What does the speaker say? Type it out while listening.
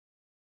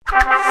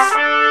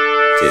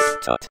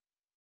TipTut.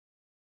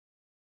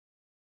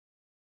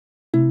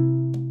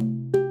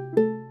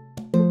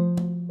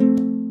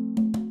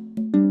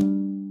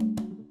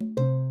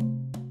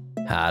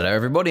 Hello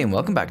everybody and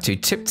welcome back to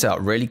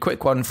TipTut. Really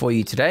quick one for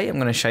you today. I'm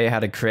going to show you how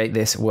to create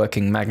this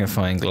working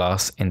magnifying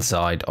glass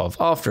inside of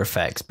After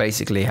Effects.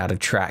 Basically how to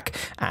track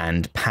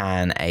and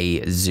pan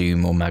a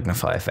zoom or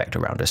magnify effect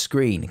around a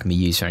screen. It can be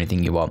used for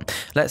anything you want.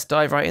 Let's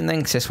dive right in then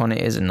because this one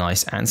is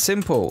nice and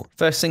simple.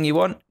 First thing you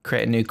want,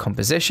 create a new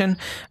composition.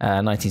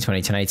 1920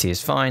 1080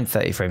 is fine,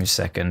 30 frames a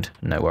second,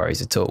 no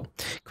worries at all.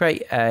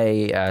 Create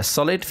a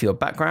solid for your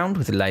background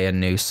with a layer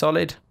new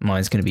solid.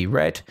 Mine's going to be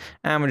red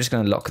and we're just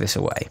going to lock this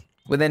away.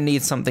 We then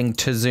need something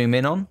to zoom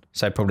in on,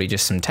 so probably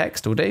just some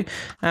text will do,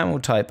 and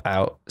we'll type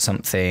out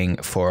something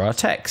for our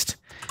text.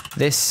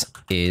 This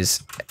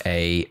is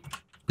a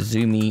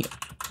zoomy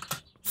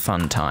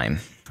fun time.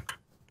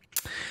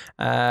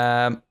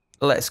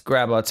 Let's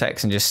grab our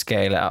text and just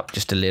scale it up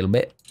just a little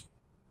bit.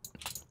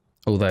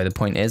 Although the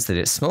point is that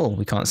it's small,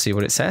 we can't see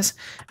what it says,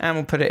 and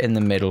we'll put it in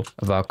the middle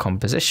of our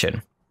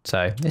composition.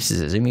 So this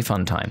is a zoomy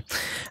fun time.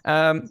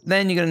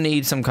 Then you're going to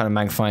need some kind of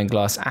magnifying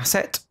glass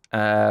asset.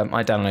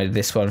 I downloaded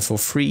this one for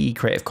free,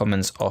 Creative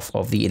Commons off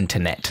of the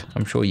internet.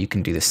 I'm sure you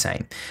can do the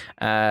same.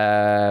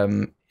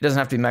 It doesn't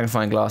have to be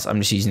magnifying glass. I'm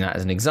just using that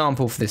as an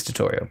example for this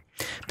tutorial.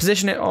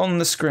 Position it on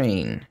the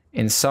screen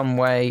in some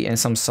way, in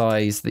some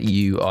size that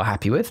you are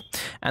happy with.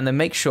 And then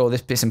make sure,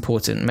 this bit's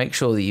important, make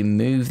sure that you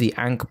move the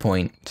anchor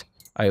point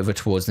over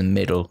towards the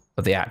middle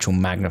of the actual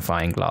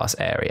magnifying glass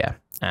area.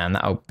 And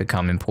that'll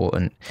become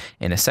important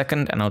in a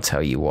second, and I'll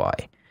tell you why.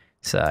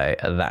 So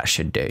that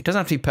should do. It doesn't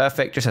have to be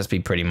perfect, just has to be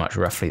pretty much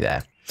roughly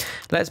there.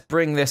 Let's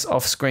bring this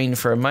off screen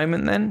for a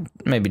moment then,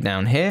 maybe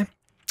down here.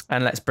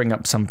 And let's bring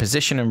up some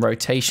position and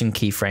rotation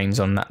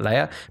keyframes on that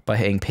layer by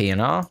hitting P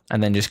and R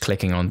and then just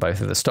clicking on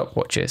both of the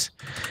stopwatches.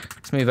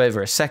 Let's move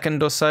over a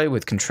second or so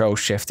with Control,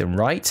 Shift and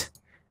right.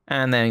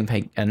 And then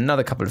take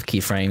another couple of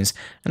keyframes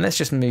and let's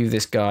just move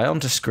this guy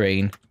onto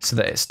screen so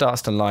that it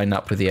starts to line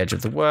up with the edge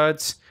of the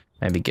words.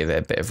 Maybe give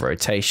it a bit of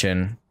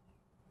rotation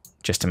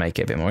just to make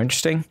it a bit more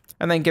interesting.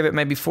 And then give it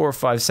maybe 4 or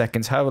 5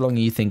 seconds, however long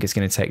you think it's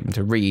going to take them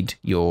to read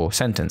your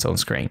sentence on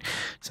screen.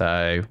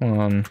 So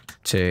 1,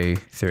 2,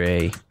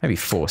 3, maybe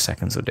 4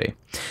 seconds will do.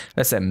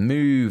 Let's then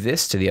move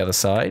this to the other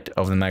side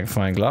of the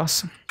magnifying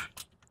glass,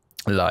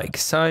 like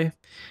so.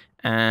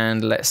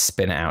 And let's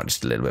spin it out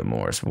just a little bit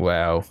more as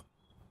well.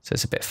 So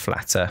it's a bit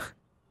flatter,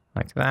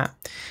 like that.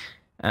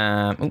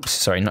 Oops,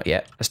 sorry, not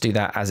yet. Let's do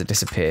that as it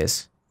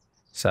disappears.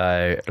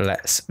 So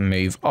let's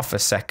move off a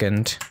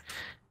second.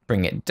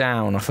 Bring it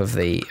down off of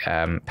the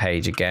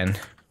page again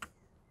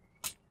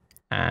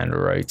and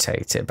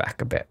rotate it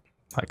back a bit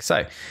like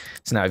so.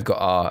 So now we've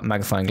got our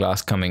magnifying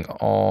glass coming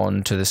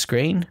onto the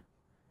screen,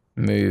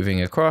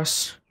 moving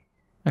across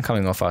and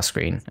coming off our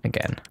screen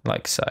again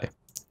like so.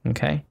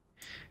 Okay,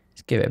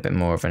 let's give it a bit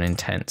more of an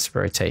intense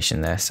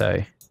rotation there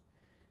so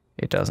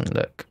it doesn't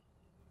look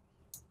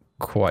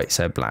quite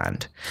so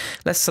bland.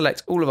 Let's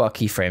select all of our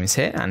keyframes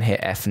here and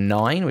hit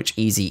F9, which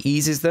easy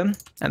eases them,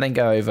 and then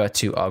go over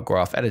to our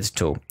graph editor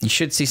tool. You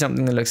should see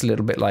something that looks a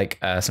little bit like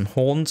some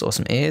horns or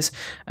some ears.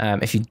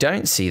 If you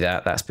don't see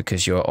that, that's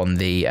because you're on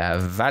the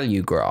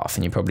value graph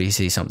and you probably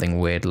see something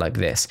weird like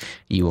this.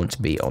 You want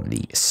to be on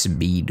the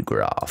speed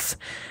graph.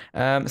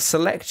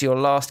 Select your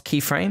last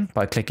keyframe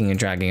by clicking and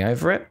dragging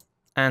over it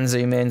and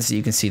zoom in so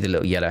you can see the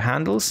little yellow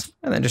handles,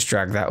 and then just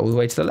drag that all the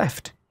way to the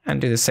left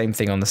and do the same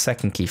thing on the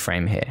second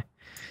keyframe here.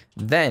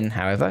 Then,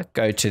 however,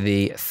 go to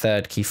the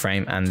third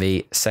keyframe and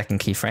the second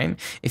keyframe.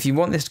 If you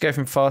want this to go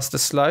from fast to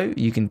slow,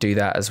 you can do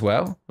that as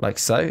well, like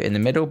so, in the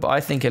middle. But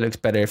I think it looks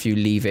better if you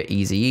leave it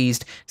easy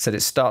eased, so that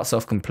it starts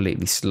off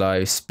completely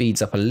slow,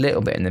 speeds up a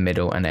little bit in the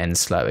middle, and ends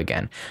slow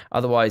again.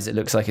 Otherwise, it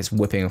looks like it's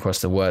whipping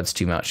across the words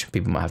too much.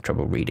 People might have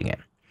trouble reading it.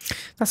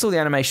 That's all the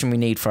animation we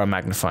need for our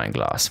magnifying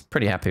glass.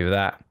 Pretty happy with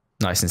that.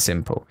 Nice and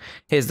simple.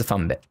 Here's the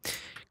fun bit.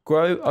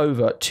 Go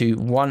over to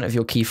one of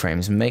your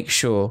keyframes. Make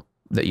sure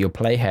that your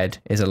playhead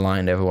is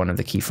aligned over one of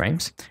the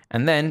keyframes.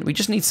 And then we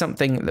just need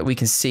something that we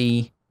can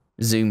see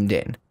zoomed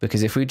in,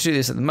 because if we do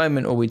this at the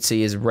moment, all we'd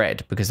see is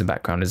red because the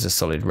background is a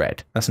solid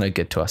red. That's no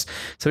good to us.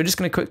 So we're just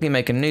going to quickly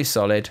make a new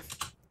solid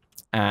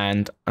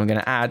and I'm going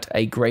to add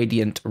a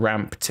gradient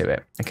ramp to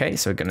it. Okay,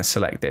 so we're going to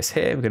select this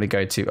here. We're going to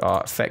go to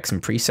our effects and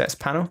presets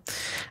panel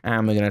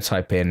and we're going to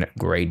type in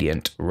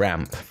gradient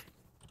ramp.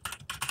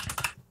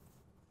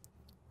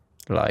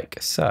 Like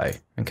so.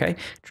 Okay,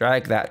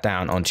 drag that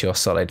down onto your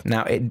solid.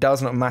 Now it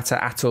does not matter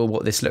at all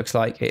what this looks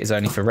like. It is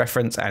only for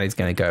reference and it's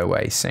going to go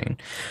away soon.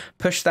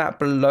 Push that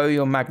below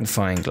your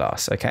magnifying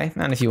glass, okay,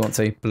 and if you want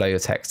to, below your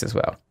text as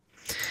well.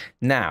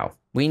 Now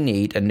we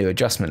need a new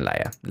adjustment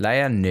layer.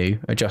 Layer, new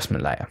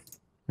adjustment layer.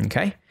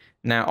 Okay,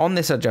 now on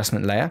this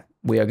adjustment layer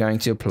we are going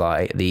to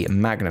apply the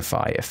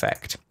magnify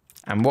effect.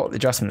 And what the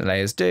adjustment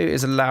layers do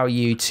is allow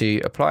you to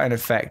apply an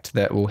effect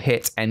that will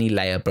hit any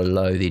layer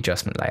below the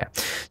adjustment layer.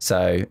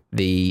 So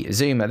the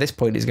zoom at this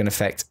point is going to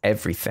affect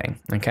everything.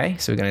 Okay,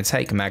 so we're going to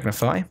take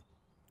magnify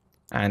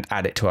and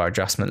add it to our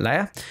adjustment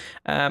layer.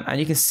 And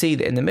you can see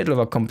that in the middle of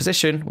our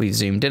composition, we've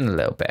zoomed in a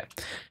little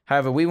bit.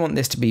 However, we want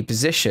this to be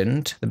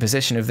positioned, the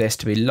position of this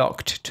to be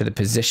locked to the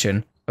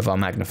position of our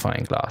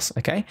magnifying glass,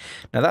 okay?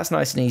 Now that's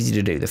nice and easy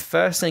to do. The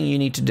first thing you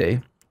need to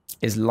do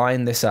is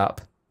line this up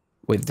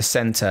with the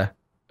center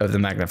of the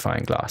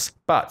magnifying glass.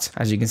 But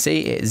as you can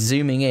see, it's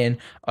zooming in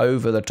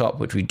over the top,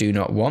 which we do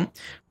not want.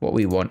 What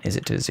we want is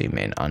it to zoom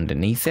in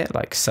underneath it,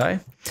 like so.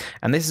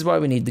 And this is why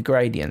we need the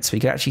gradient, so we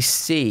can actually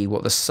see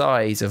what the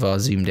size of our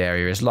zoomed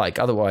area is like.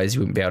 Otherwise, you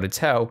wouldn't be able to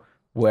tell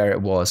where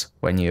it was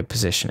when you're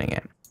positioning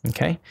it.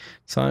 Okay,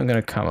 so I'm going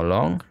to come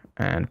along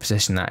and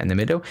position that in the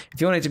middle. If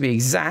you want it to be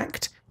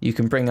exact, you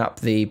can bring up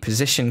the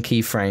position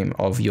keyframe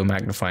of your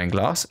magnifying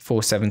glass,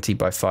 470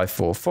 by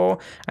 544,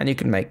 and you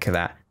can make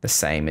that the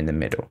same in the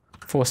middle,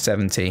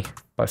 470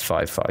 by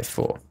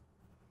 554.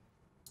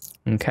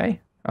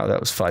 Okay, oh, that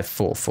was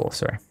 544,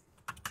 sorry.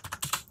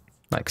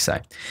 Like so.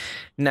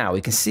 Now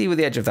we can see where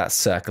the edge of that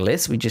circle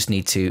is. We just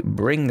need to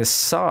bring the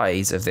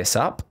size of this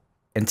up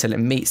until it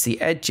meets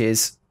the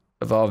edges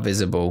of our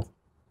visible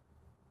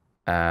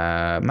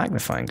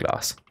magnifying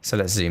glass. So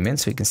let's zoom in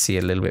so we can see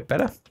a little bit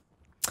better.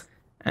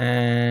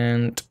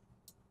 And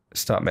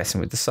start messing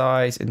with the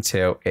size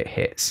until it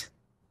hits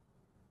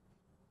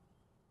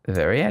the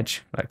very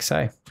edge, like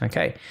so.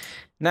 Okay,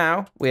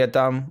 now we are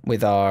done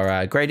with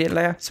our gradient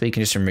layer, so we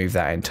can just remove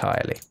that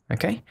entirely.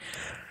 Okay,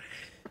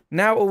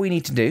 now all we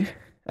need to do,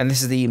 and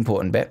this is the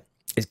important bit,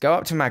 is go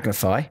up to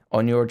Magnify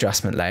on your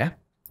adjustment layer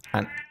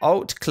and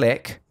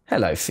Alt-click.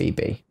 Hello,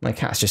 Phoebe. My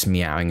cat's just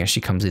meowing as she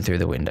comes in through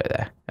the window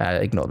there.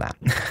 Ignore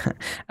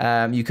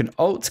that. You can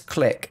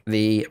Alt-click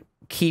the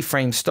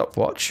keyframe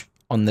stopwatch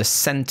on the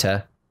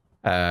center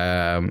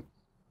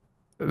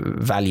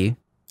value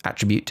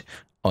attribute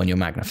on your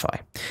Magnify.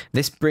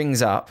 This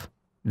brings up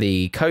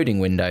the coding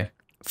window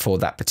for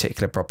that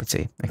particular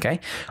property, okay?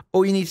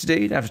 All you need to do,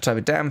 you don't have to type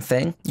a damn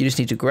thing. You just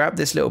need to grab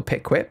this little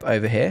pick whip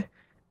over here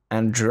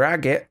and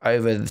drag it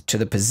over to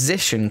the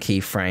position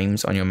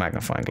keyframes on your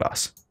magnifying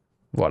glass.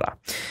 Voila.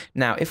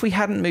 Now, if we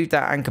hadn't moved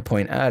that anchor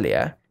point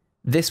earlier,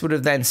 this would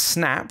have then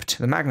snapped,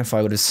 the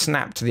Magnify would have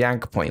snapped to the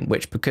anchor point,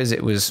 which because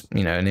it was,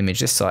 you know, an image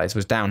this size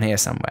was down here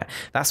somewhere.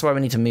 That's why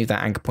we need to move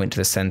that anchor point to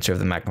the center of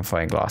the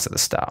magnifying glass at the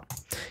start.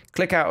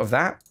 Click out of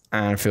that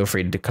and feel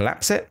free to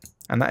collapse it.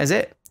 And that is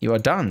it. You are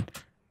done.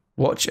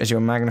 Watch as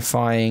your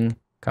magnifying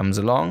comes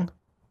along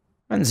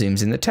and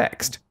zooms in the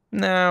text.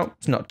 Now,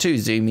 it's not too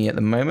zoomy at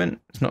the moment.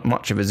 It's not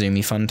much of a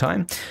zoomy fun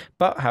time.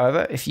 But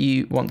however, if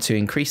you want to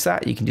increase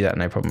that, you can do that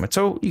no problem at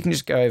all. You can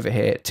just go over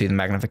here to the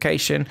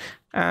magnification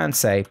and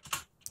say,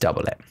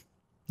 double it.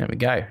 There we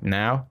go.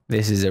 Now,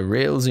 this is a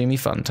real zoomy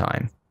fun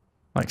time.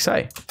 Like so.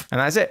 And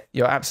that's it.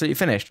 You're absolutely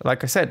finished.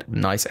 Like I said,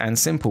 nice and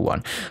simple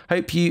one.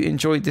 Hope you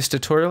enjoyed this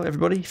tutorial,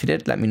 everybody. If you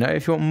did, let me know.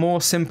 If you want more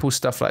simple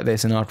stuff like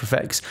this in After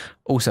Effects,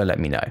 also let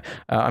me know.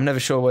 I'm never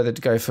sure whether to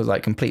go for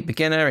like complete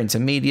beginner,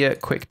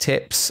 intermediate, quick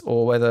tips,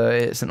 or whether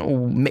it's an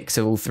all mix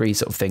of all three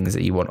sort of things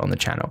that you want on the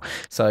channel.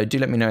 So do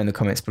let me know in the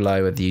comments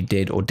below whether you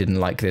did or didn't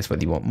like this,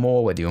 whether you want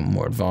more, whether you want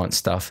more advanced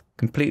stuff.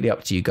 Completely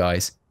up to you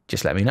guys.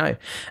 Just let me know.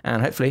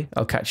 And hopefully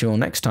I'll catch you all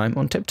next time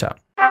on TipTut.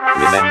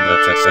 Remember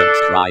to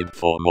subscribe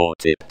for more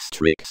tips,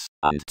 tricks,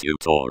 and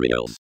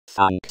tutorials.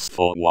 Thanks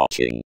for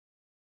watching.